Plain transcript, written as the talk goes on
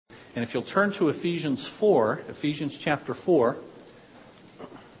And if you'll turn to Ephesians chapter 4,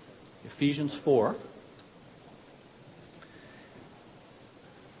 Ephesians 4.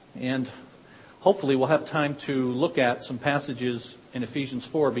 And hopefully we'll have time to look at some passages in Ephesians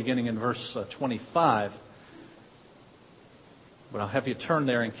 4 beginning in verse 25. But I'll have you turn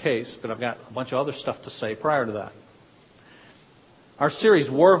there in case, but I've got a bunch of other stuff to say prior to that. Our series,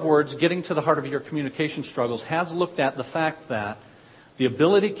 War of Words, Getting to the Heart of Your Communication Struggles, has looked at the fact that the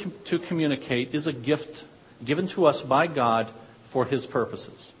ability to communicate is a gift given to us by God for His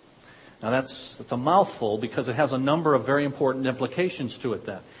purposes. Now that's a mouthful because it has a number of very important implications to it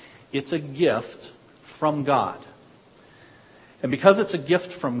then. It's a gift from God. And because it's a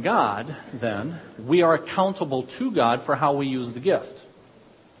gift from God, then, we are accountable to God for how we use the gift.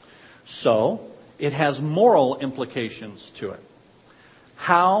 So, it has moral implications to it.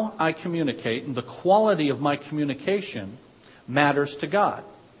 How I communicate and the quality of my communication matters to God.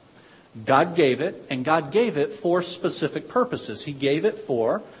 God gave it, and God gave it for specific purposes. He gave it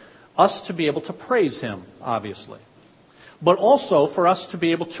for us to be able to praise Him, obviously. But also for us to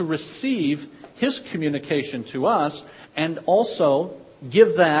be able to receive His communication to us and also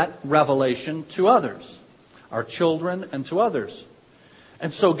give that revelation to others, our children and to others.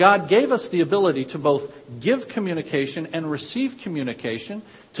 And so God gave us the ability to both give communication and receive communication,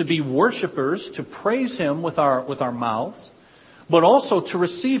 to be worshipers, to praise Him with our mouths, but also to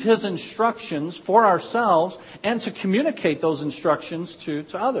receive His instructions for ourselves and to communicate those instructions to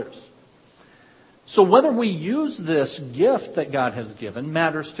others. So whether we use this gift that God has given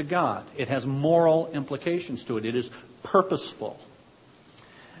matters to God. It has moral implications to it. It is purposeful.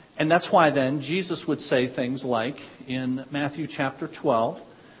 And that's why then Jesus would say things like in Matthew chapter 12,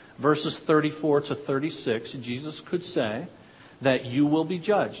 verses 34 to 36, Jesus could say that you will be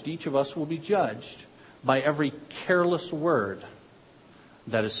judged. Each of us will be judged by every careless word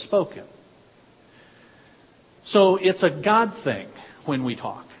that is spoken. So it's a God thing when we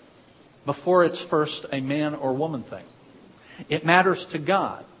talk, before it's first a man or woman thing. It matters to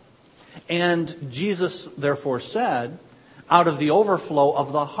God. And Jesus therefore said, out of the overflow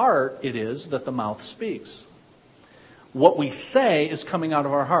of the heart it is that the mouth speaks. What we say is coming out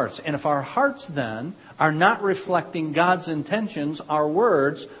of our hearts. And if our hearts then are not reflecting God's intentions, our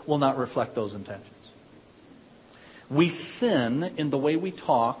words will not reflect those intentions. We sin in the way we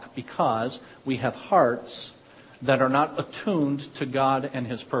talk because we have hearts that are not attuned to God and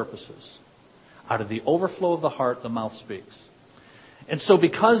His purposes. Out of the overflow of the heart, the mouth speaks. And so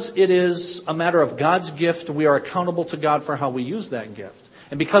because it is a matter of God's gift, we are accountable to God for how we use that gift.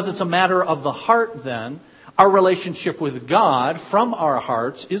 And because it's a matter of the heart then, our relationship with God from our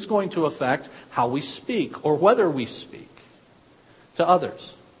hearts is going to affect how we speak or whether we speak to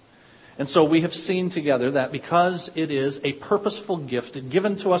others. And so we have seen together that because it is a purposeful gift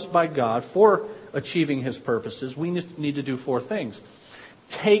given to us by God for achieving His purposes, we need to do four things.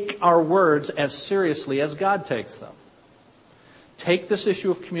 Take our words as seriously as God takes them. Take this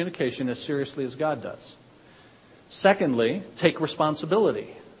issue of communication as seriously as God does. Secondly, take responsibility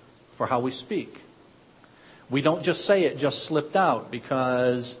for how we speak. We don't just say it just slipped out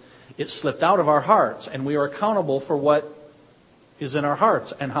because it slipped out of our hearts, and we are accountable for what is in our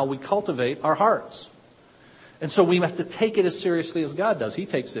hearts and how we cultivate our hearts. And so we have to take it as seriously as God does. He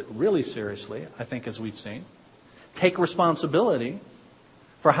takes it really seriously, I think, as we've seen. Take responsibility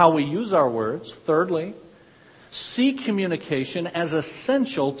for how we use our words. Thirdly, see communication as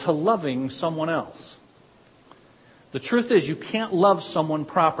essential to loving someone else. The truth is, you can't love someone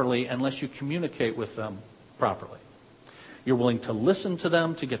properly unless you communicate with them properly. You're willing to listen to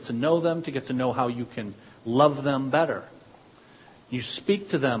them, to get to know how you can love them better. You speak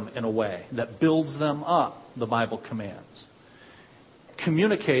to them in a way that builds them up, the Bible commands.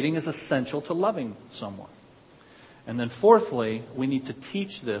 Communicating is essential to loving someone. And then fourthly, we need to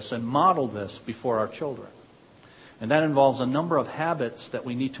teach this and model this before our children. And that involves a number of habits that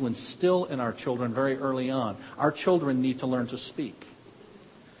we need to instill in our children very early on. Our children need to learn to speak.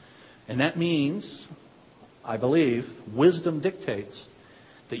 And that means, I believe, wisdom dictates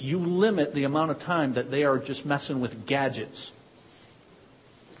that you limit the amount of time that they are just messing with gadgets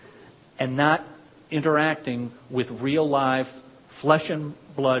and not interacting with real life, flesh and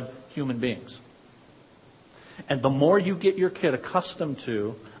blood human beings. And the more you get your kid accustomed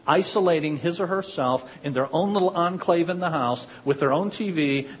to isolating his or herself in their own little enclave in the house with their own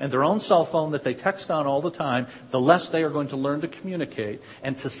TV and their own cell phone that they text on all the time, the less they are going to learn to communicate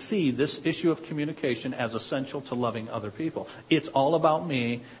and to see this issue of communication as essential to loving other people. It's all about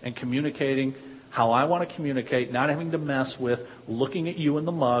me and communicating how I want to communicate, not having to mess with looking at you in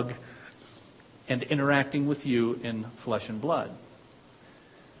the mug and interacting with you in flesh and blood.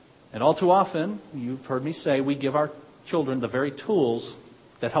 And all too often, you've heard me say, we give our children the very tools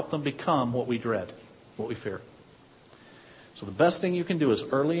that help them become what we dread, what we fear. So the best thing you can do is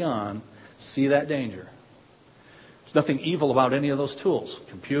early on see that danger. There's nothing evil about any of those tools.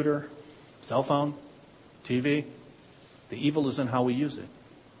 Computer, cell phone, TV. The evil is in how we use it.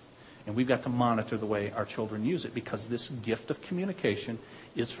 And we've got to monitor the way our children use it, because this gift of communication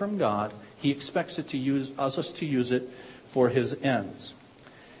is from God. He expects us to use it for His ends.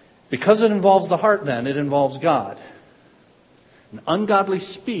 Because it involves the heart, then, it involves God. An ungodly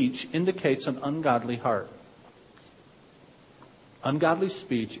speech indicates an ungodly heart. Ungodly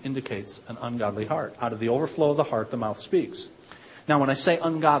speech indicates an ungodly heart. Out of the overflow of the heart, the mouth speaks. Now, when I say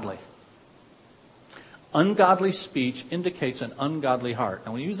ungodly speech indicates an ungodly heart.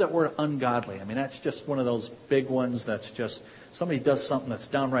 And when you use that word ungodly, I mean, that's just one of those big ones that's just, somebody does something that's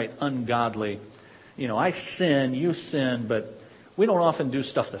downright ungodly. You know, I sin, you sin, but we don't often do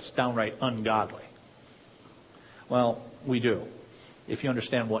stuff that's downright ungodly. Well, we do, if you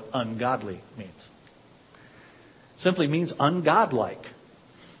understand what ungodly means. Simply means ungodlike.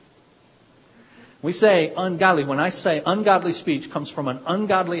 We say ungodly. When I say ungodly speech comes from an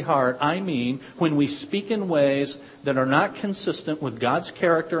ungodly heart, I mean when we speak in ways that are not consistent with God's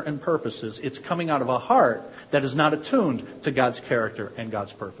character and purposes, it's coming out of a heart that is not attuned to God's character and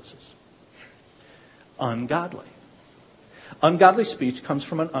God's purposes. Ungodly. Ungodly speech comes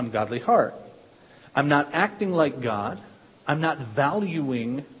from an ungodly heart. I'm not acting like God. I'm not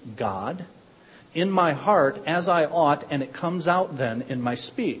valuing God in my heart as I ought, and it comes out then in my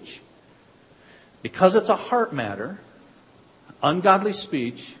speech. Because it's a heart matter, ungodly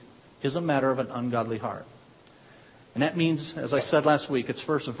speech is a matter of an ungodly heart. And that means, as I said last week, it's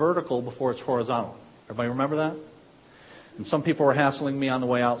first vertical before it's horizontal. Everybody remember that? And some people were hassling me on the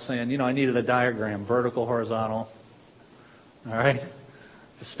way out saying, I needed a diagram, vertical, horizontal. All right?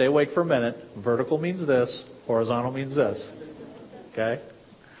 Just stay awake for a minute. Vertical means this, horizontal means this. Okay?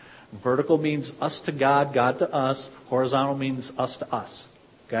 Vertical means us to God, God to us. Horizontal means us to us.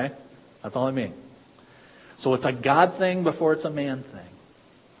 Okay? That's all I mean. So it's a God thing before it's a man thing.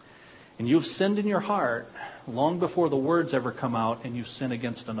 And you've sinned in your heart long before the words ever come out, and you sin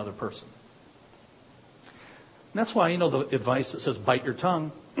against another person. And that's why, the advice that says bite your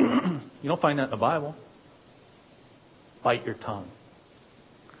tongue, you don't find that in the Bible. Bite your tongue.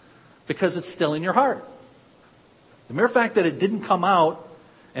 Because it's still in your heart. The mere fact that it didn't come out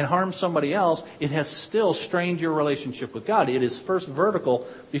and harm somebody else, it has still strained your relationship with God. It is first vertical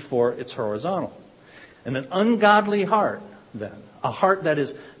before it's horizontal. And an ungodly heart, then, a heart that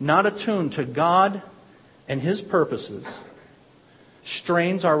is not attuned to God and His purposes,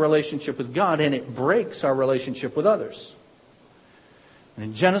 strains our relationship with God, and it breaks our relationship with others. And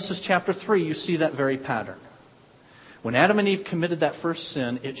in Genesis chapter 3, you see that very pattern. When Adam and Eve committed that first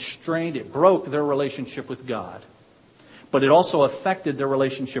sin, it broke their relationship with God. But it also affected their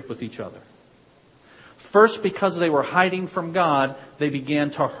relationship with each other. First, because they were hiding from God, they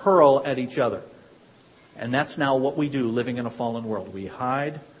began to hurl at each other. And that's now what we do living in a fallen world. We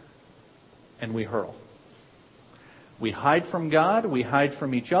hide and we hurl. We hide from God, we hide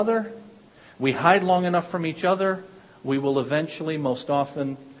from each other. We hide long enough from each other, we will eventually, most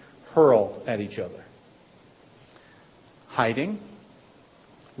often, hurl at each other. Hiding,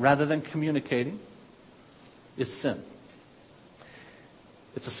 rather than communicating, is sin.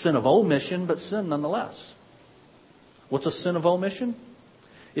 It's a sin of omission, but sin nonetheless. What's a sin of omission?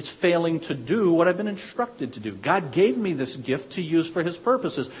 It's failing to do what I've been instructed to do. God gave me this gift to use for His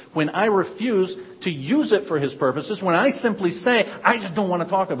purposes. When I refuse to use it for His purposes, when I simply say, I just don't want to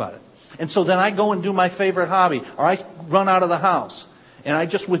talk about it. And so then I go and do my favorite hobby, or I run out of the house. And I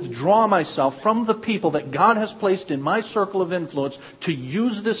just withdraw myself from the people that God has placed in my circle of influence to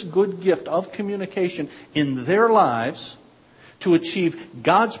use this good gift of communication in their lives to achieve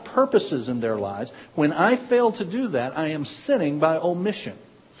God's purposes in their lives. When I fail to do that, I am sinning by omission.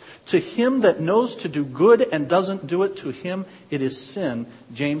 To him that knows to do good and doesn't do it, to him it is sin.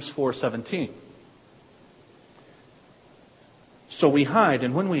 James 4:17. So we hide,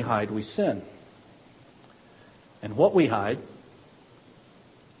 and when we hide, we sin. And what we hide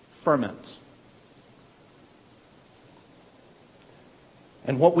ferments.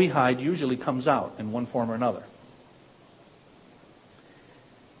 And what we hide usually comes out in one form or another.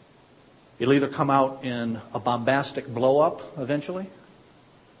 It'll either come out in a bombastic blow-up eventually,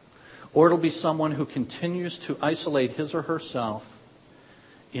 or it'll be someone who continues to isolate his or herself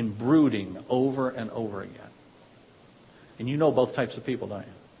in brooding over and over again. And you know both types of people, don't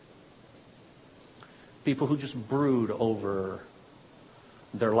you? People who just brood over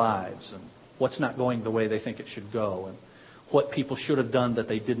their lives and what's not going the way they think it should go and what people should have done that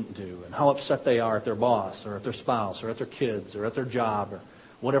they didn't do, and how upset they are at their boss or at their spouse or at their kids or at their job or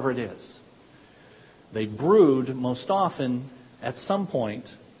whatever it is. They brood most often at some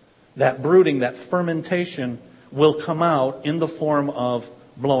point. That brooding, that fermentation will come out in the form of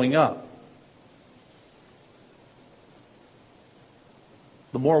blowing up.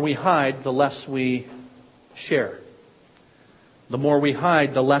 The more we hide, the less we share. The more we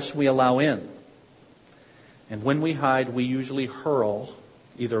hide, the less we allow in. And when we hide, we usually hurl,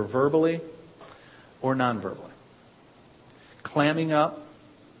 either verbally or non-verbally. Clamming up,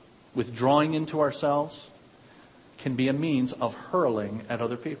 withdrawing into ourselves, can be a means of hurling at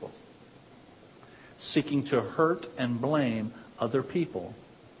other people. Seeking to hurt and blame other people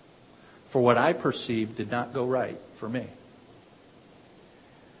for what I perceive did not go right for me.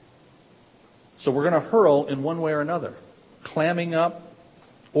 So we're going to hurl in one way or another. Clamming up,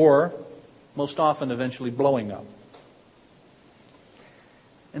 or most often eventually blowing up.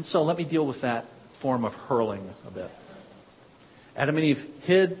 And so let me deal with that form of hurling a bit. Adam and Eve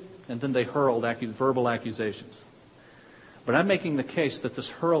hid, and then they hurled verbal accusations. But I'm making the case that this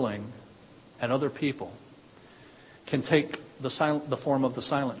hurling at other people can take the form of the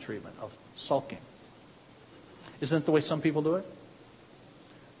silent treatment, of sulking. Isn't it the way some people do it?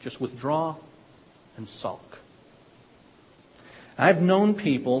 Just withdraw and sulk. I've known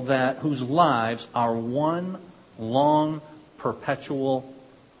people whose lives are one long, perpetual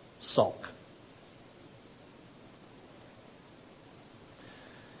sulk.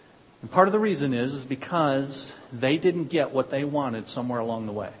 And part of the reason is because they didn't get what they wanted somewhere along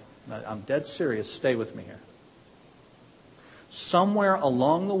the way. I'm dead serious. Stay with me here. Somewhere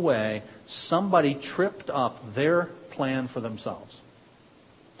along the way, somebody tripped up their plan for themselves.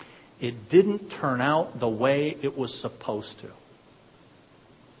 It didn't turn out the way it was supposed to.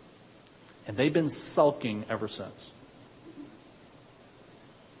 And they've been sulking ever since.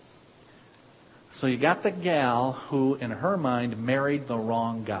 So you got the gal who, in her mind, married the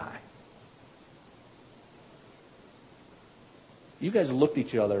wrong guy. You guys looked at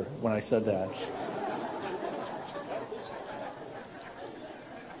each other when I said that.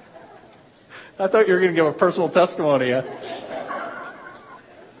 I thought you were going to give a personal testimony. Did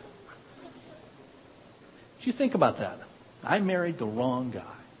you think about that? I married the wrong guy.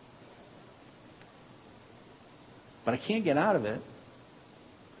 But I can't get out of it.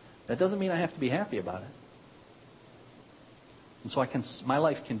 That doesn't mean I have to be happy about it. And so my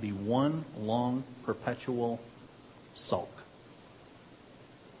life can be one long, perpetual sulk.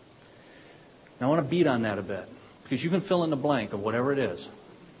 Now I want to beat on that a bit, because you can fill in the blank of whatever it is.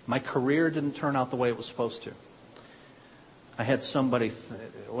 My career didn't turn out the way it was supposed to. I had somebody,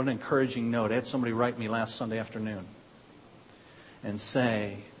 what an encouraging note, I had somebody write me last Sunday afternoon and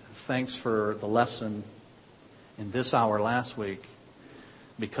say, thanks for the lesson in this hour last week,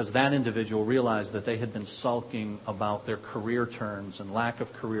 because that individual realized that they had been sulking about their career turns and lack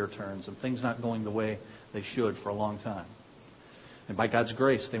of career turns and things not going the way they should for a long time. And by God's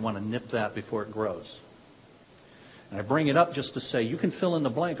grace, they want to nip that before it grows. And I bring it up just to say you can fill in the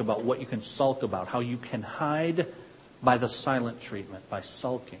blank about what you can sulk about, how you can hide by the silent treatment, by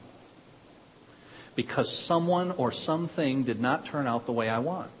sulking. Because someone or something did not turn out the way I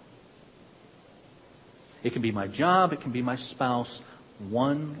want. It can be my job, it can be my spouse,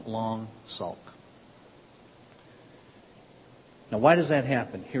 one long sulk. Now, why does that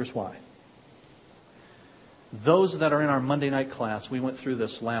happen? Here's why. Those that are in our Monday night class, we went through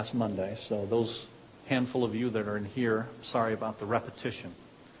this last Monday, so those handful of you that are in here, sorry about the repetition.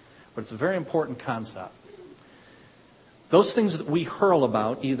 But it's a very important concept. Those things that we hurl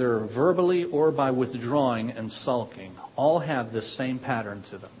about, either verbally or by withdrawing and sulking, all have this same pattern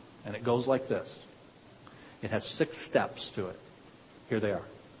to them. And it goes like this. It has 6 steps to it. Here they are.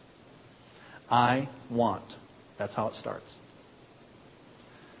 I want. That's how it starts.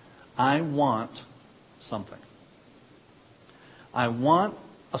 I want something. I want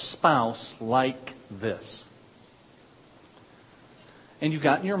a spouse like this. And you've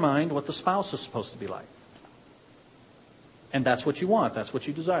got in your mind what the spouse is supposed to be like. And that's what you want. That's what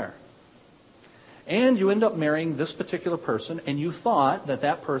you desire. And you end up marrying this particular person, and you thought that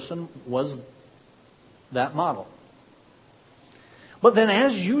that person was that model. But then,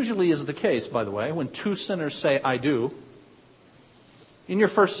 as usually is the case, by the way, when 2 sinners say, I do, in your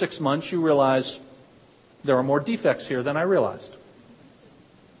first 6 months, you realize there are more defects here than I realized.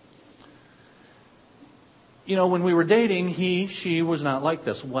 You know, when we were dating, she was not like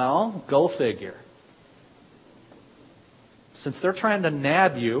this. Well, go figure. Since they're trying to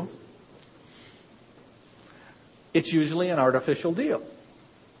nab you, it's usually an artificial deal.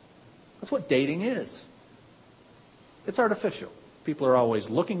 That's what dating is. It's artificial. People are always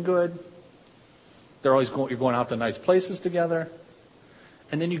looking good. You're going out to nice places together.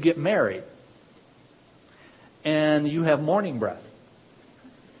 And then you get married. And you have morning breath.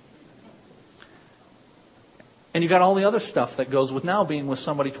 And you got all the other stuff that goes with now being with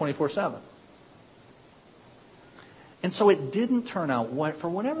somebody 24/7. And so it didn't turn out, for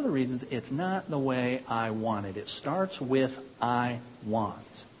whatever the reasons, it's not the way I wanted. It starts with I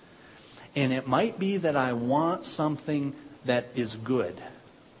want. And it might be that I want something that is good.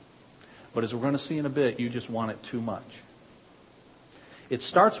 But as we're going to see in a bit, you just want it too much. It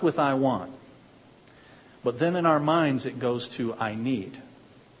starts with I want. But then in our minds it goes to I need.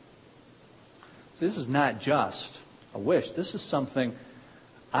 So this is not just a wish. This is something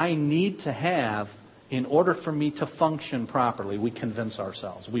I need to have in order for me to function properly. We convince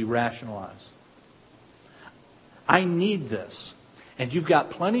ourselves. We rationalize. I need this. And you've got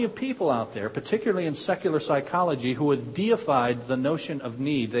plenty of people out there, particularly in secular psychology, who have deified the notion of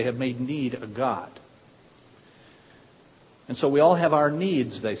need. They have made need a god. And so we all have our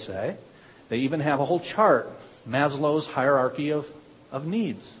needs, they say. They even have a whole chart, Maslow's hierarchy of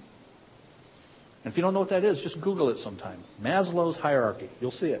needs. And if you don't know what that is, just Google it sometime. Maslow's hierarchy.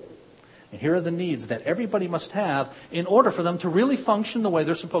 You'll see it. And here are the needs that everybody must have in order for them to really function the way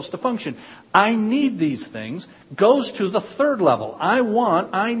they're supposed to function. I need these things goes to the third level. I want,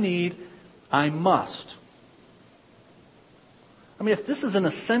 I need, I must. I mean, if this is an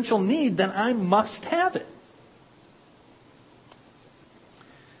essential need, then I must have it.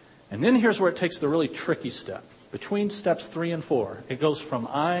 And then here's where it takes the really tricky step. Between steps 3 and 4, it goes from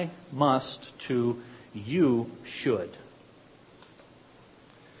I must to you should.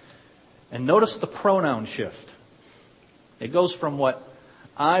 And notice the pronoun shift. It goes from what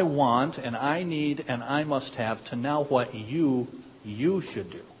I want and I need and I must have to now what you should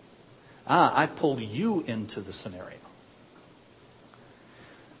do. I pulled you into the scenario.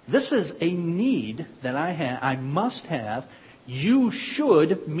 This is a need that I must have. You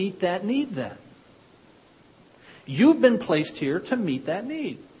should meet that need then. You've been placed here to meet that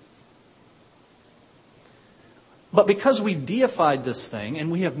need. But because we've deified this thing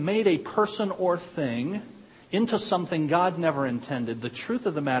and we have made a person or thing into something God never intended, the truth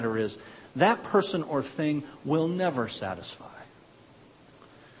of the matter is that person or thing will never satisfy.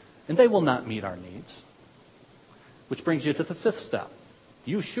 And they will not meet our needs. Which brings you to the 5th step.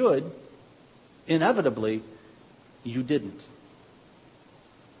 You should. Inevitably, you didn't.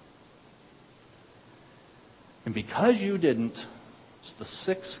 And because you didn't, it's the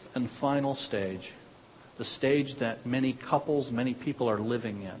 6th and final stage. The stage that many couples, many people are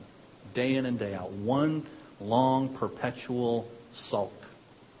living in, day in and day out. One long, perpetual sulk.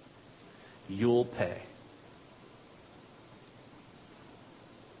 You'll pay.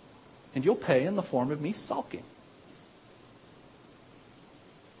 And you'll pay in the form of me sulking.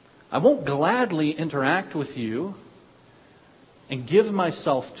 I won't gladly interact with you and give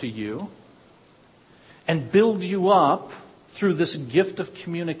myself to you and build you up through this gift of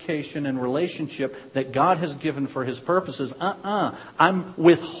communication and relationship that God has given for His purposes. I'm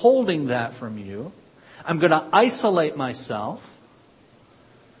withholding that from you. I'm going to isolate myself.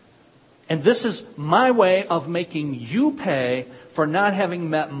 And this is my way of making you pay for not having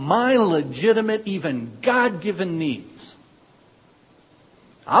met my legitimate, even God-given needs.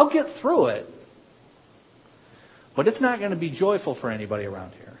 I'll get through it, but it's not going to be joyful for anybody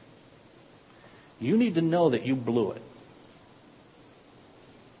around here. You need to know that you blew it.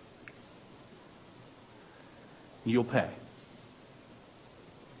 You'll pay.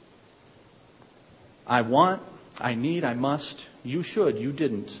 I want, I need, I must, you should, you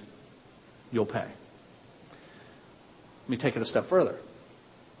didn't, you'll pay. Let me take it a step further.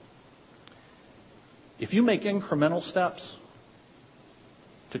 If you make incremental steps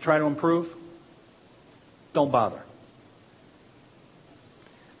to try to improve, don't bother.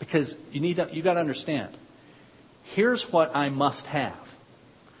 Because you got to understand, here's what I must have.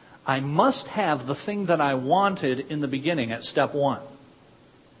 I must have the thing that I wanted in the beginning at step 1.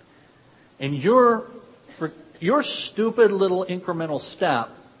 And your stupid little incremental step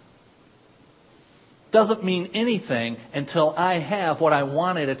doesn't mean anything until I have what I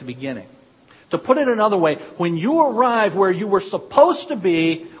wanted at the beginning. To put it another way, when you arrive where you were supposed to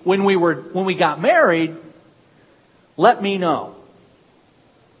be when we got married, let me know.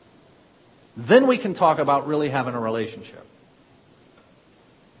 Then we can talk about really having a relationship.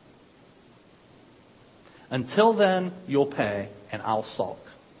 Until then, you'll pay and I'll sulk.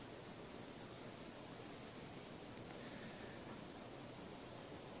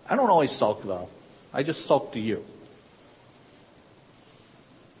 I don't always sulk, though. I just sulk to you.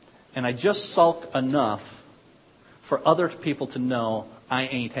 And I just sulk enough for other people to know I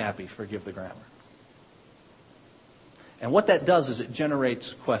ain't happy, forgive the grammar. And what that does is it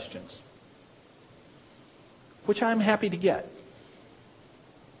generates questions, which I'm happy to get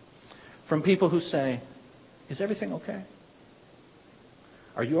from people who say, is everything okay?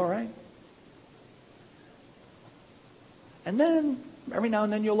 Are you all right? And then, every now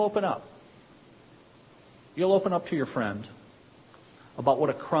and then, you'll open up. You'll open up to your friend about what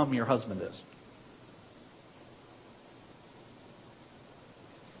a crumb your husband is.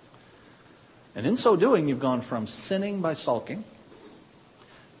 And in so doing, you've gone from sinning by sulking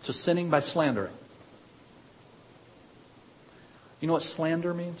to sinning by slandering. You know what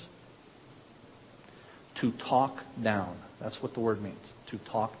slander means? To talk down. That's what the word means, to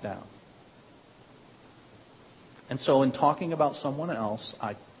talk down. And so in talking about someone else,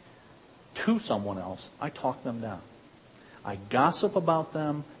 I talk them down. I gossip about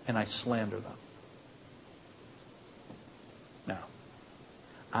them and I slander them. Now,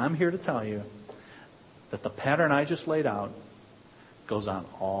 I'm here to tell you that the pattern I just laid out goes on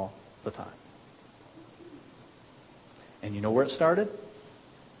all the time. And you know where it started?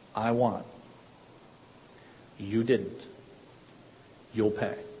 I won. You didn't. You'll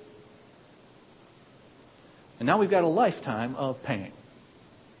pay. And now we've got a lifetime of paying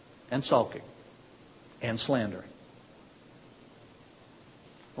and sulking and slandering.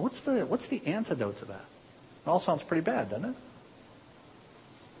 What's the antidote to that? It all sounds pretty bad, doesn't it?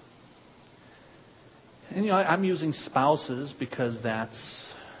 And I'm using spouses because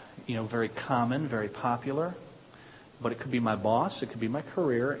that's very common, very popular. But it could be my boss, it could be my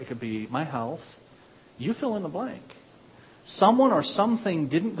career, it could be my health. You fill in the blank. Someone or something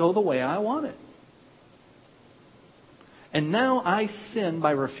didn't go the way I wanted. And now I sin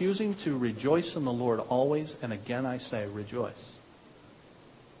by refusing to rejoice in the Lord always, and again I say, rejoice.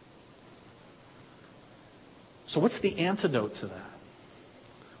 So what's the antidote to that?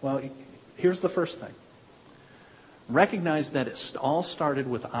 Well, here's the first thing. Recognize that it all started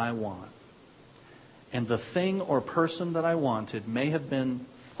with I want. And the thing or person that I wanted may have been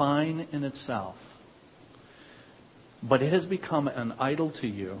fine in itself, but it has become an idol to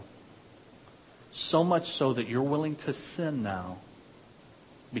you, so much so that you're willing to sin now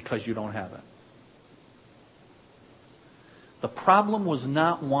because you don't have it. The problem was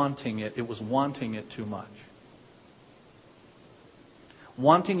not wanting it, it was wanting it too much.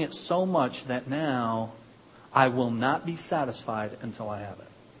 Wanting it so much that now I will not be satisfied until I have it.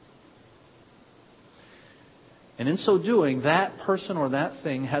 And in so doing, that person or that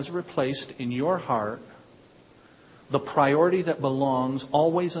thing has replaced in your heart the priority that belongs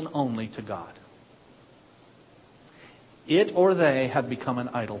always and only to God. It or they have become an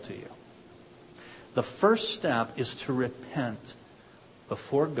idol to you. The first step is to repent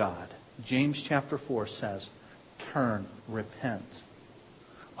before God. James chapter 4 says, turn, repent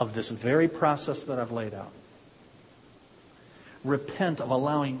of this very process that I've laid out. Repent of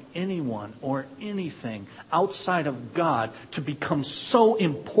allowing anyone or anything outside of God to become so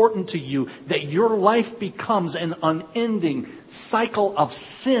important to you that your life becomes an unending cycle of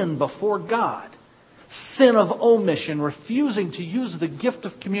sin before God. Sin of omission, refusing to use the gift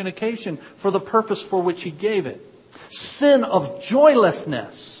of communication for the purpose for which He gave it. Sin of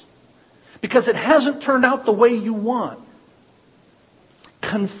joylessness, because it hasn't turned out the way you want.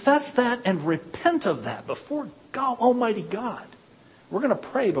 Confess that and repent of that before God, Almighty God. We're going to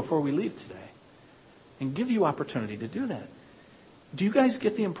pray before we leave today and give you opportunity to do that. Do you guys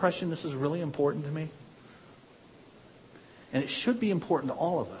get the impression this is really important to me? And it should be important to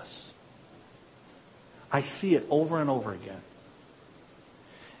all of us. I see it over and over again.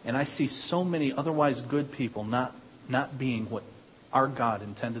 And I see so many otherwise good people not being what our God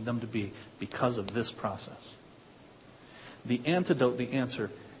intended them to be because of this process. The antidote, the answer,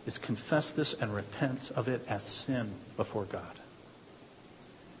 is confess this and repent of it as sin before God.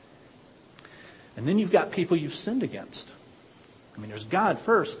 And then you've got people you've sinned against. I mean, there's God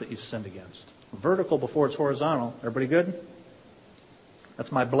first that you've sinned against. Vertical before it's horizontal. Everybody good?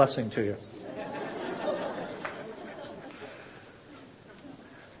 That's my blessing to you.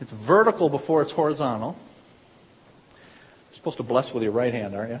 It's vertical before it's horizontal. You're supposed to bless with your right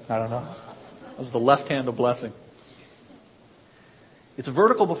hand, aren't you? I don't know. That was the left hand of blessing. It's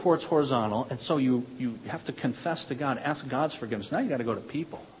vertical before it's horizontal, and so you have to confess to God, ask God's forgiveness. Now you got to go to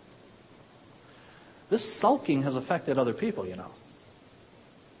people. This sulking has affected other people, you know.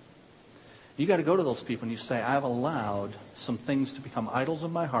 You got to go to those people and you say, I've allowed some things to become idols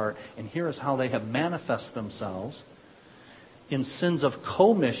in my heart, and here is how they have manifested themselves in sins of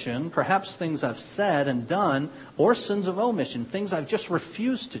commission, perhaps things I've said and done, or sins of omission, things I've just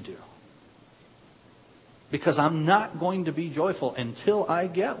refused to do. because I'm not going to be joyful until I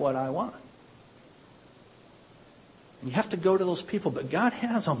get what I want. And you have to go to those people. But God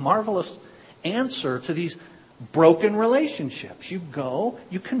has a marvelous answer to these broken relationships. You go,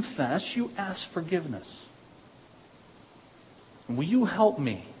 you confess, you ask forgiveness. And will you help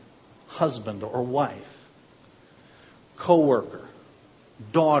me, husband or wife, co-worker,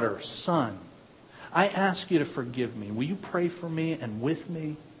 daughter, son? I ask you to forgive me. Will you pray for me and with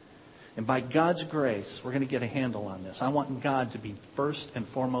me? And by God's grace, we're going to get a handle on this. I want God to be first and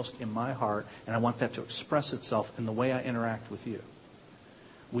foremost in my heart, and I want that to express itself in the way I interact with you.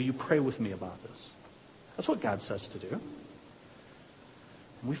 Will you pray with me about this? That's what God says to do.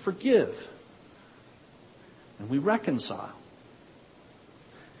 And we forgive. And we reconcile.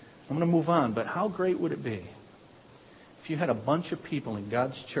 I'm going to move on, but how great would it be if you had a bunch of people in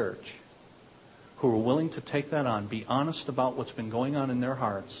God's church who were willing to take that on, be honest about what's been going on in their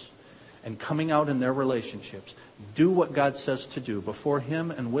hearts, and coming out in their relationships, do what God says to do before Him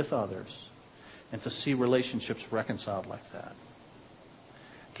and with others, and to see relationships reconciled like that.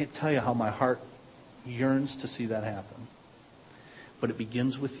 I can't tell you how my heart yearns to see that happen. But it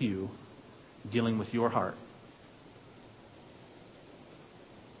begins with you dealing with your heart.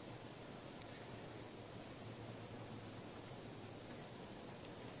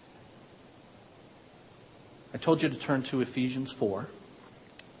 I told you to turn to Ephesians 4.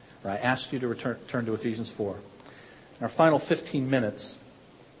 I asked you to turn to Ephesians 4. In our final 15 minutes,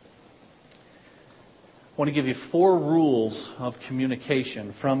 I want to give you 4 rules of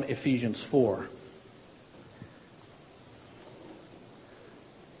communication from Ephesians 4.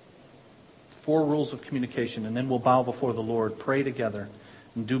 4 rules of communication, and then we'll bow before the Lord, pray together,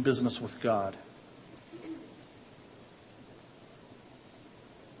 and do business with God.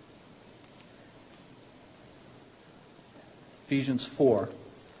 Ephesians 4.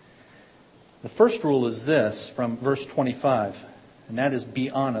 The first rule is this from verse 25, and that is be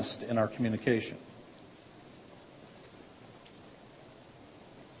honest in our communication.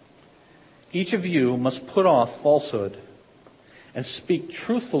 Each of you must put off falsehood and speak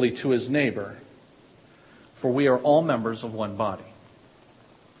truthfully to his neighbor, for we are all members of one body.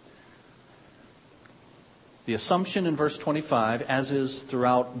 The assumption in verse 25, as is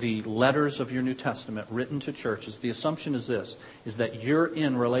throughout the letters of your New Testament written to churches, the assumption is this, is that you're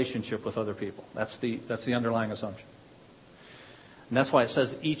in relationship with other people. That's the underlying assumption. And that's why it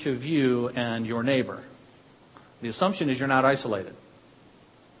says each of you and your neighbor. The assumption is you're not isolated.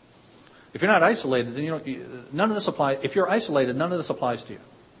 If you're not isolated, then none of this applies. If you're isolated, none of this applies to you.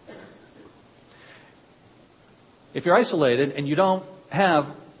 If you're isolated and you don't have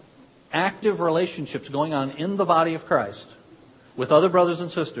active relationships going on in the body of Christ with other brothers and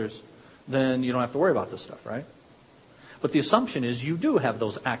sisters, then you don't have to worry about this stuff, right? But the assumption is you do have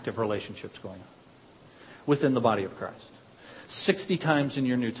those active relationships going on within the body of Christ. 60 times in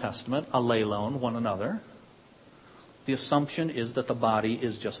your New Testament, alelon, one another. The assumption is that the body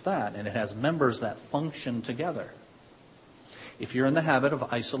is just that, and it has members that function together. If you're in the habit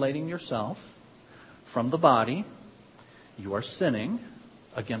of isolating yourself from the body, you are sinning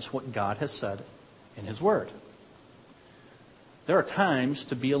against what God has said in His Word. There are times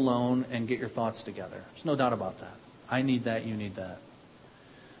to be alone and get your thoughts together. There's no doubt about that. I need that, you need that.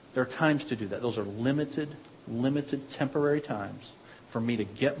 There are times to do that. Those are limited, temporary times for me to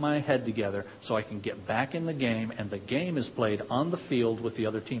get my head together so I can get back in the game, and the game is played on the field with the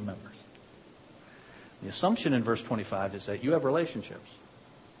other team members. The assumption in verse 25 is that you have relationships.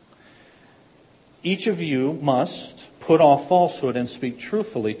 Each of you must put off falsehood and speak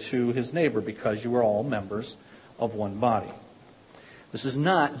truthfully to his neighbor, because you are all members of one body. This is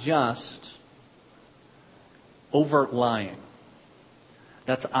not just overt lying.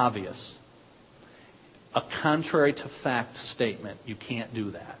 That's obvious. A contrary to fact statement, you can't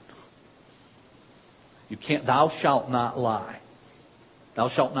do that. You can't, thou shalt not lie. Thou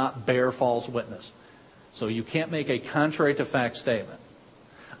shalt not bear false witness. So you can't make a contrary to fact statement.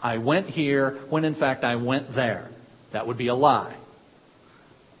 I went here when in fact I went there. That would be a lie.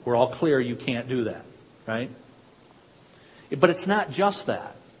 We're all clear you can't do that, right? But it's not just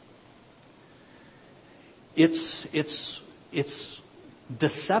that. It's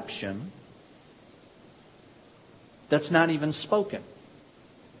deception that's not even spoken.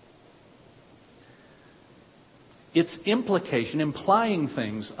 It's implication, implying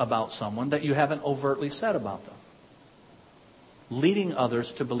things about someone that you haven't overtly said about them, leading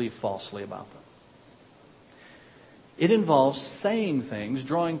others to believe falsely about them. It involves saying things,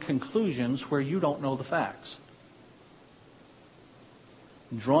 drawing conclusions where you don't know the facts.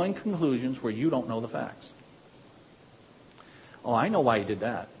 Drawing conclusions where you don't know the facts. Oh, I know why he did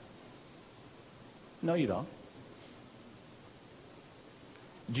that. No, you don't.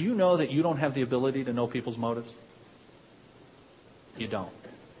 Do you know that you don't have the ability to know people's motives? You don't.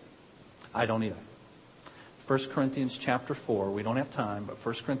 I don't either. 1 Corinthians chapter 4, we don't have time, but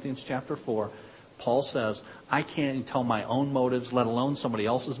 1 Corinthians chapter 4, Paul says, I can't even tell my own motives, let alone somebody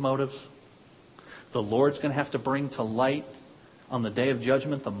else's motives. The Lord's going to have to bring to light on the day of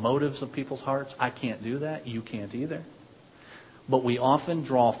judgment the motives of people's hearts. I can't do that. You can't either. But we often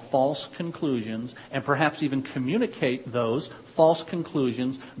draw false conclusions and perhaps even communicate those false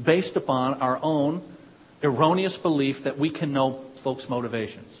conclusions based upon our own erroneous belief that we can know folks'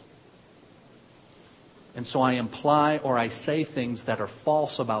 motivations. And so I imply or I say things that are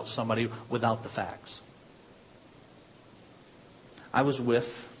false about somebody without the facts. I was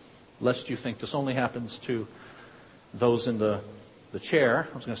with, lest you think this only happens to those in the chair,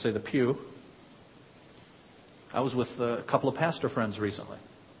 I was going to say the pew. I was with a couple of pastor friends recently.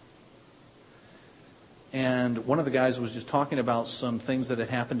 And one of the guys was just talking about some things that had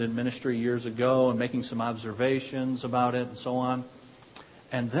happened in ministry years ago and making some observations about it and so on.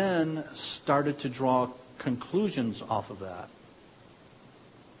 And then started to draw conclusions off of that.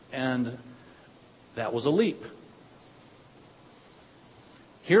 And that was a leap.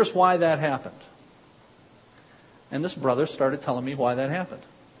 Here's why that happened. And this brother started telling me why that happened.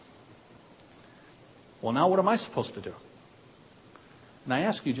 Well, now what am I supposed to do? And I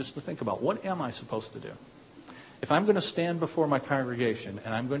ask you just to think about, what am I supposed to do? If I'm going to stand before my congregation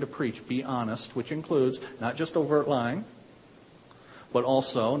and I'm going to preach, be honest, which includes not just overt lying, but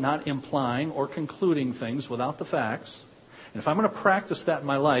also not implying or concluding things without the facts. And if I'm going to practice that in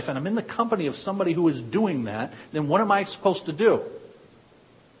my life and I'm in the company of somebody who is doing that, then what am I supposed to do?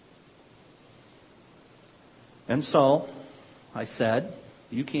 And so I said,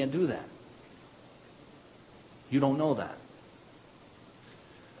 you can't do that. You don't know that.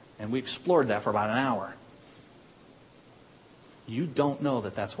 And we explored that for about an hour. You don't know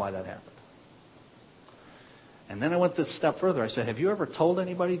that that's why that happened. And then I went this step further. I said, have you ever told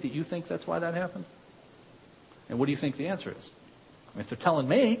anybody that you think that's why that happened? And what do you think the answer is? I mean, if they're telling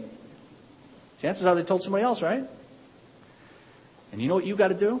me, chances are they told somebody else, right? And you know what you got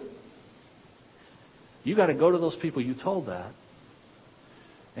to do? You got to go to those people you told that,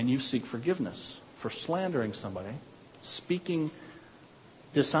 and you seek forgiveness for slandering somebody, speaking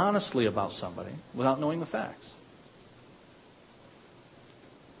dishonestly about somebody without knowing the facts.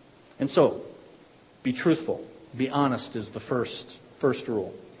 And so, be truthful. Be honest is the first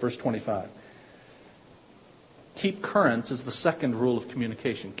rule. Verse 25. Keep current is the second rule of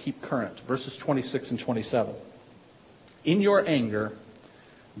communication. Keep current. Verses 26 and 27. In your anger,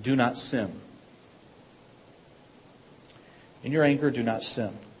 do not sin. In your anger, do not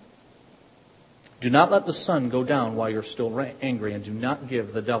sin. Do not let the sun go down while you're still angry, and do not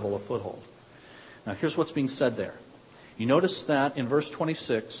give the devil a foothold. Now, here's what's being said there. You notice that in verse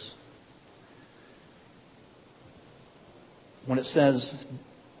 26, when it says,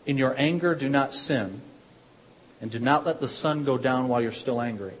 in your anger, do not sin, and do not let the sun go down while you're still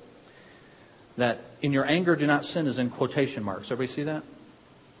angry. That in your anger, do not sin is in quotation marks. Everybody see that?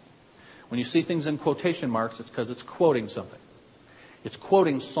 When you see things in quotation marks, it's because it's quoting something. It's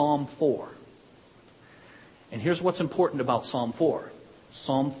quoting Psalm 4. And here's what's important about Psalm 4.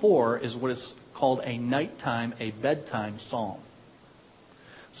 Psalm 4 is what is called a nighttime, a bedtime psalm.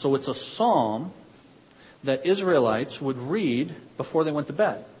 So it's a psalm that Israelites would read before they went to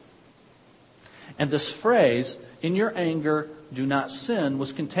bed. And this phrase, in your anger, do not sin,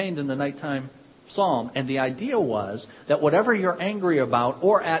 was contained in the nighttime psalm. And the idea was that whatever you're angry about,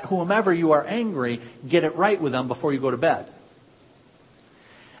 or at whomever you are angry, get it right with them before you go to bed.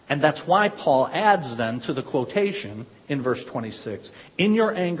 And that's why Paul adds then to the quotation in verse 26, in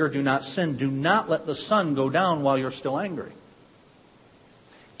your anger do not sin, do not let the sun go down while you're still angry.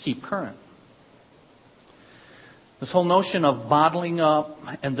 Keep current. This whole notion of bottling up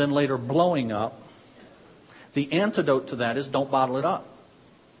and then later blowing up, the antidote to that is don't bottle it up.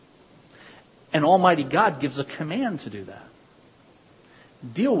 And Almighty God gives a command to do that.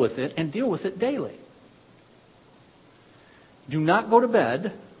 Deal with it, and deal with it daily. Do not go to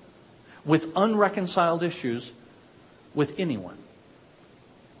bed with unreconciled issues with anyone.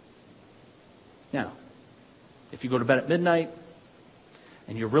 Now, if you go to bed at midnight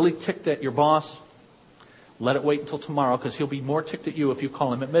and you're really ticked at your boss, let it wait until tomorrow, because he'll be more ticked at you if you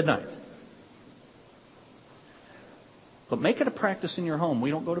call him at midnight. But make it a practice in your home.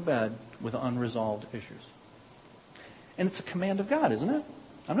 We don't go to bed with unresolved issues. And it's a command of God, isn't it?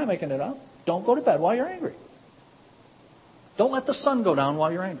 I'm not making it up. Don't go to bed while you're angry. Don't let the sun go down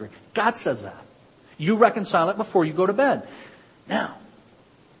while you're angry. God says that. You reconcile it before you go to bed. Now,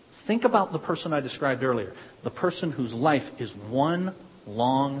 Think about the person I described earlier. The person whose life is one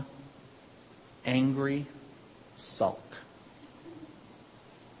long, angry sulk.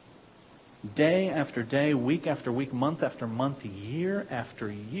 Day after day, week after week, month after month, year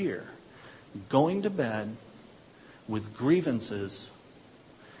after year, going to bed with grievances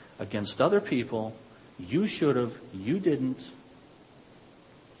against other people. You should have, you didn't.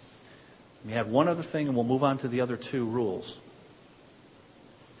 We have one other thing, and we'll move on to the other two rules.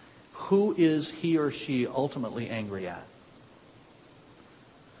 Who is he or she ultimately angry at?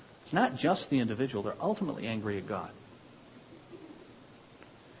 It's not just the individual. They're ultimately angry at God.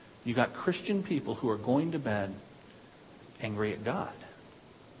 You got Christian people who are going to bed angry at God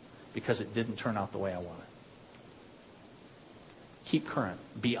because it didn't turn out the way I wanted. Keep current.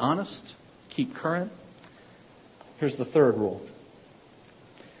 Be honest. Keep current. Here's the third rule.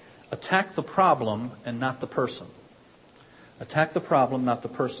 Attack the problem and not the person. Attack the problem, not the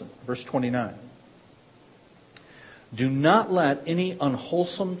person. Verse 29. Do not let any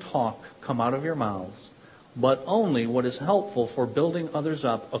unwholesome talk come out of your mouths, but only what is helpful for building others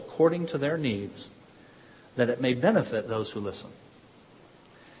up according to their needs, that it may benefit those who listen.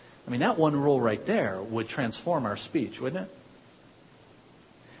 I mean, that one rule right there would transform our speech, wouldn't it?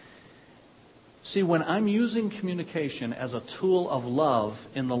 See, when I'm using communication as a tool of love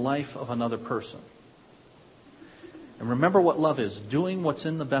in the life of another person, and remember what love is, doing what's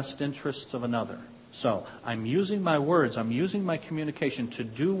in the best interests of another. So, I'm using my words, I'm using my communication to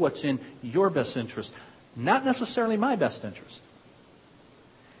do what's in your best interest, not necessarily my best interest.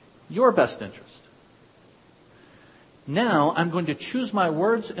 Your best interest. Now, I'm going to choose my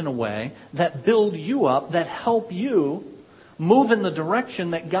words in a way that build you up, that help you move in the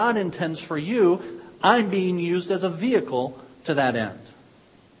direction that God intends for you. I'm being used as a vehicle to that end.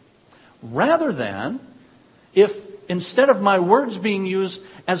 Rather than, if instead of my words being used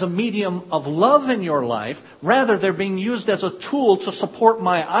as a medium of love in your life, rather they're being used as a tool to support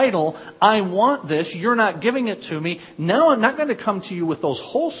my idol, I want this, you're not giving it to me. Now I'm not going to come to you with those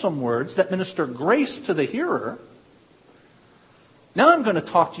wholesome words that minister grace to the hearer. Now I'm going to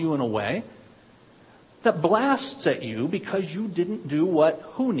talk to you in a way that blasts at you because you didn't do what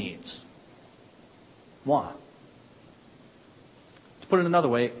who needs. Why? To put it another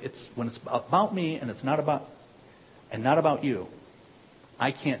way, it's when it's about me and it's not about you, I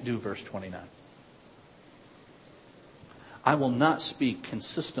can't do verse 29. I will not speak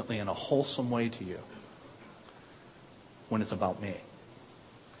consistently in a wholesome way to you when it's about me.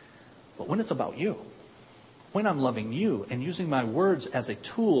 But when it's about you, when I'm loving you and using my words as a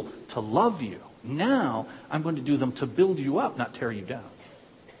tool to love you, now I'm going to do them to build you up, not tear you down.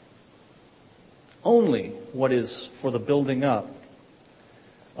 Only what is for the building up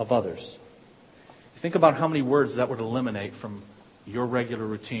of others. Think about how many words that would eliminate from your regular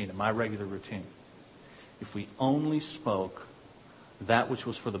routine and my regular routine if we only spoke that which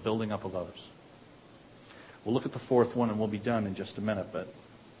was for the building up of others. We'll look at the fourth one and we'll be done in just a minute. But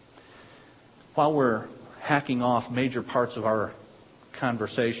while we're hacking off major parts of our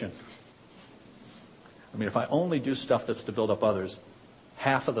conversation, I mean, if I only do stuff that's to build up others,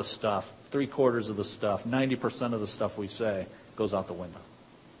 half of the stuff, 3/4 of the stuff, 90% of the stuff we say goes out the window.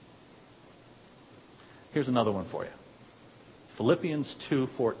 Here's another one for you. Philippians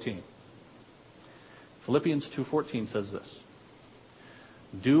 2:14. Philippians 2:14 says this.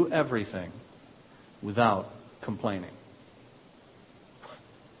 Do everything without complaining.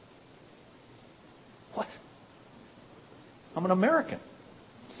 What? I'm an American.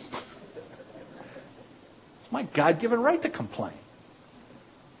 It's my God-given right to complain.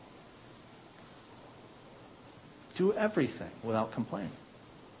 Do everything without complaining.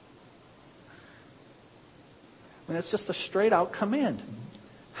 I mean, it's just a straight-out command.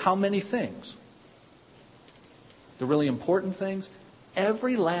 How many things? The really important things?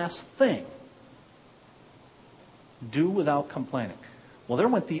 Every last thing. Do without complaining. Well, there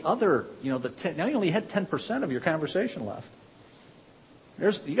went the other, now you only had 10% of your conversation left.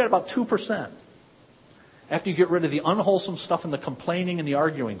 You got about 2%. After you get rid of the unwholesome stuff and the complaining and the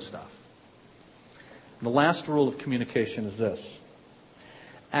arguing stuff. And the last rule of communication is this.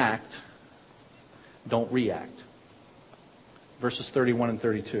 Act, don't react. Verses 31 and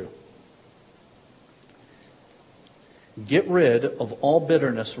 32. Get rid of all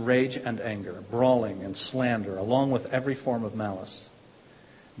bitterness, rage, and anger, brawling and slander, along with every form of malice.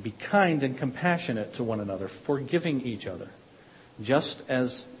 Be kind and compassionate to one another, forgiving each other, just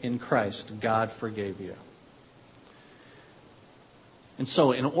as in Christ God forgave you. And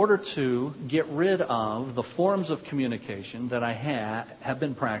so, in order to get rid of the forms of communication that I have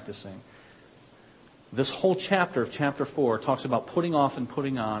been practicing, This whole chapter of chapter 4 talks about putting off and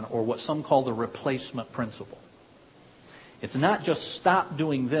putting on, or what some call the replacement principle. It's not just stop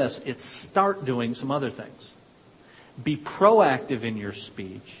doing this, it's start doing some other things. Be proactive in your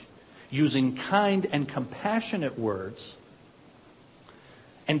speech, using kind and compassionate words,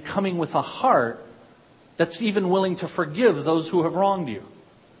 and coming with a heart that's even willing to forgive those who have wronged you.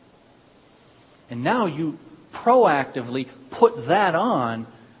 And now you proactively put that on.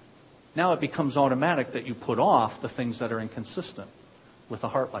 Now it becomes automatic that you put off the things that are inconsistent with a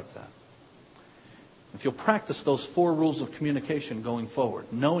heart like that. If you'll practice those 4 rules of communication going forward,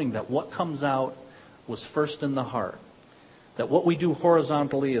 knowing that what comes out was first in the heart, that what we do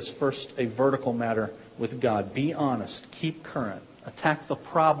horizontally is first a vertical matter with God. Be honest, keep current, attack the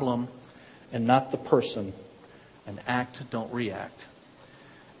problem and not the person, and act, don't react.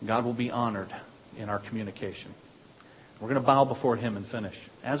 God will be honored in our communication. We're going to bow before Him and finish.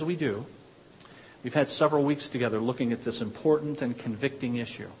 As we do, we've had several weeks together looking at this important and convicting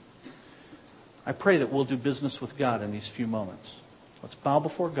issue. I pray that we'll do business with God in these few moments. Let's bow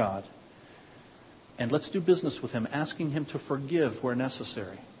before God, and let's do business with Him, asking Him to forgive where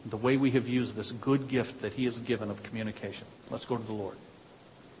necessary, the way we have used this good gift that He has given of communication. Let's go to the Lord.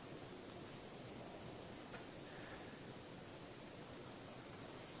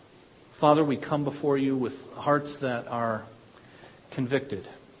 Father, we come before You with hearts that are convicted.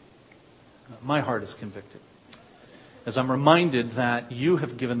 My heart is convicted, as I'm reminded that You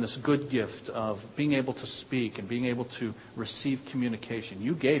have given this good gift of being able to speak and being able to receive communication.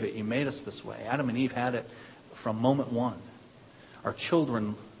 You gave it. You made us this way. Adam and Eve had it from moment one. Our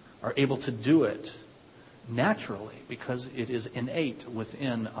children are able to do it naturally because it is innate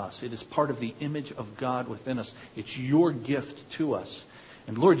within us. It is part of the image of God within us. It's Your gift to us.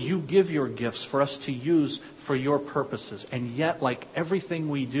 And Lord, You give Your gifts for us to use for Your purposes. And yet, like everything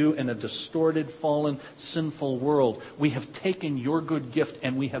we do in a distorted, fallen, sinful world, we have taken Your good gift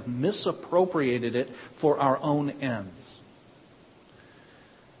and we have misappropriated it for our own ends.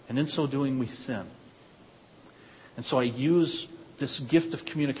 And in so doing, we sin. And so I use this gift of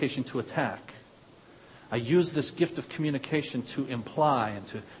communication to attack. I use this gift of communication to imply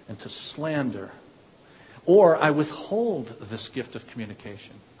and to slander. Or I withhold this gift of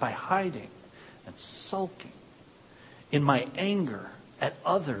communication by hiding and sulking in my anger at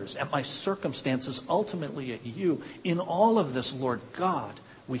others, at my circumstances, ultimately at You. In all of this, Lord God,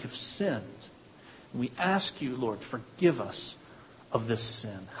 we have sinned. We ask You, Lord, forgive us of this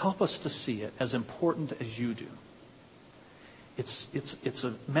sin. Help us to see it as important as You do. It's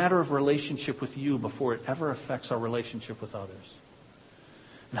a matter of relationship with You before it ever affects our relationship with others.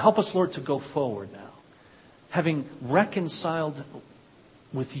 And help us, Lord, to go forward now. Having reconciled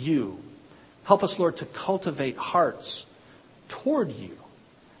with You, help us, Lord, to cultivate hearts toward You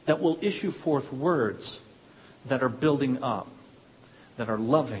that will issue forth words that are building up, that are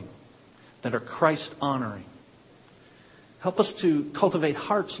loving, that are Christ-honoring. Help us to cultivate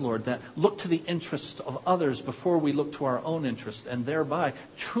hearts, Lord, that look to the interests of others before we look to our own interests, and thereby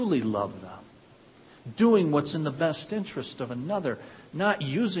truly love them. Doing what's in the best interest of another, not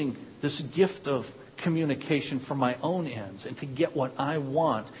using this gift of communication for my own ends and to get what I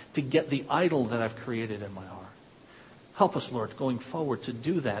want, to get the idol that I've created in my heart. Help us, Lord, going forward to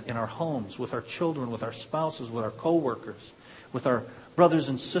do that in our homes, with our children, with our spouses, with our co-workers, with our brothers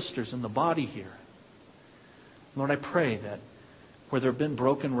and sisters in the body here. Lord, I pray that where there have been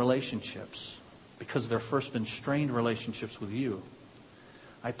broken relationships because there have first been strained relationships with You,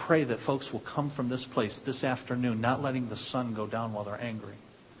 I pray that folks will come from this place this afternoon not letting the sun go down while they're angry,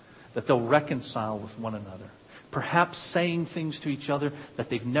 that they'll reconcile with one another, perhaps saying things to each other that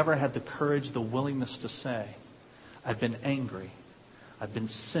they've never had the courage, the willingness to say. I've been angry. I've been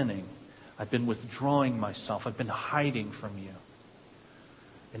sinning. I've been withdrawing myself. I've been hiding from You.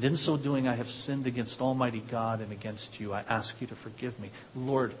 And in so doing, I have sinned against Almighty God and against You. I ask You to forgive me.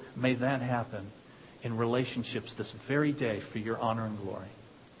 Lord, may that happen in relationships this very day for Your honor and glory.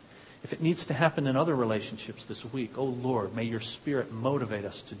 If it needs to happen in other relationships this week, oh Lord, may Your Spirit motivate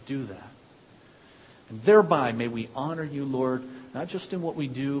us to do that. And thereby may we honor You, Lord, not just in what we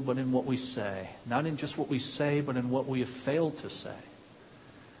do, but in what we say. Not in just what we say, but in what we have failed to say.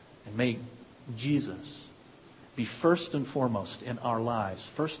 And may Jesus be first and foremost in our lives,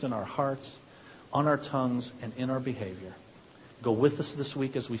 first in our hearts, on our tongues, and in our behavior. Go with us this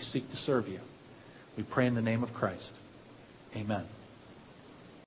week as we seek to serve You. We pray in the name of Christ. Amen.